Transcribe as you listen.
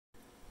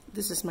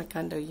This is my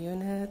condo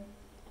unit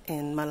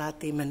in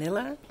Malate,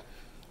 Manila.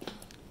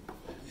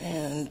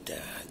 And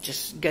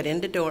just got in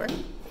the door.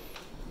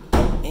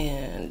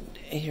 And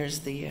here's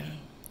the,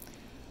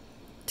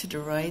 to the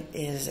right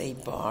is a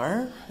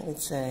bar.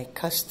 It's a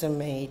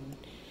custom-made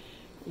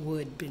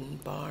wood-bin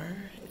bar.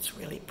 It's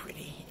really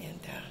pretty. And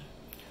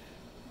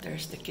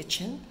there's the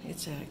kitchen.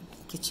 It's a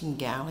kitchen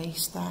galley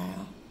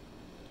style.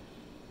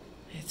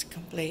 It's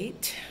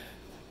complete.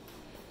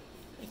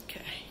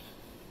 Okay.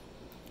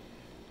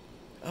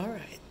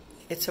 Alright.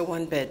 It's a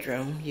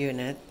one-bedroom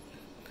unit.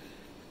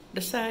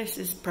 The size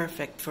is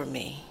perfect for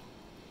me.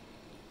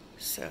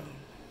 So,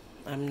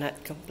 I'm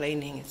not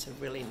complaining. It's a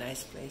really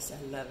nice place.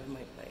 I love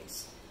my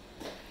place.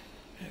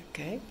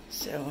 Okay,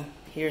 so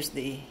here's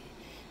the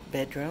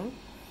bedroom.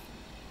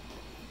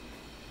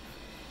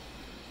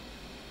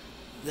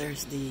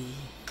 There's the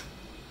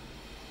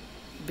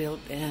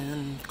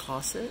built-in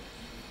closet.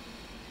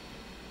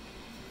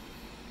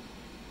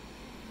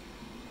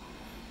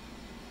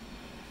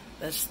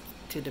 That's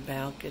to the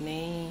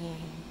balcony,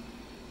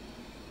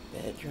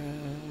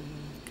 bedroom,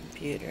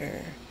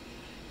 computer.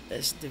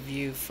 That's the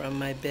view from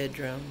my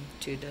bedroom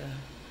to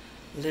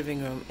the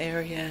living room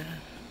area.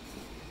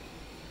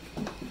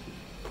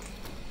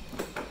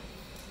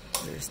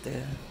 There's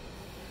the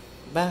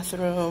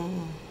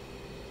bathroom.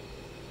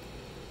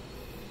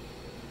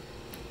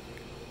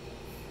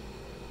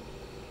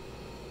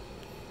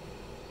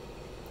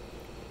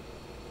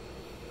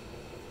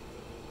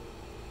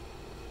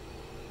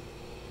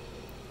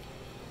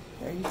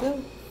 There you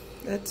go.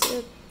 That's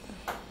it.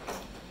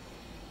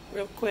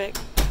 Real quick.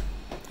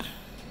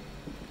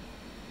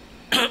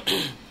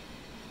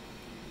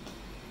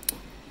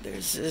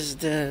 This is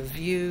the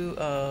view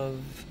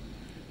of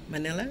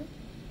Manila.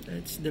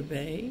 That's the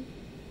bay.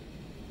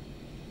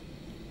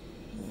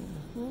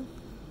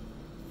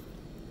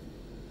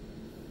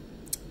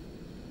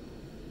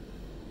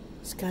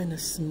 It's kind of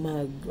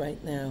smug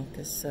right now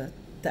because the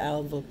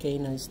Owl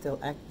volcano is still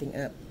acting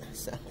up.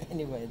 So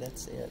anyway,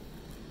 that's it.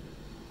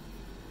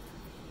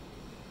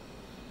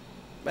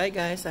 Bye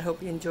guys, I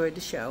hope you enjoyed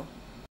the show.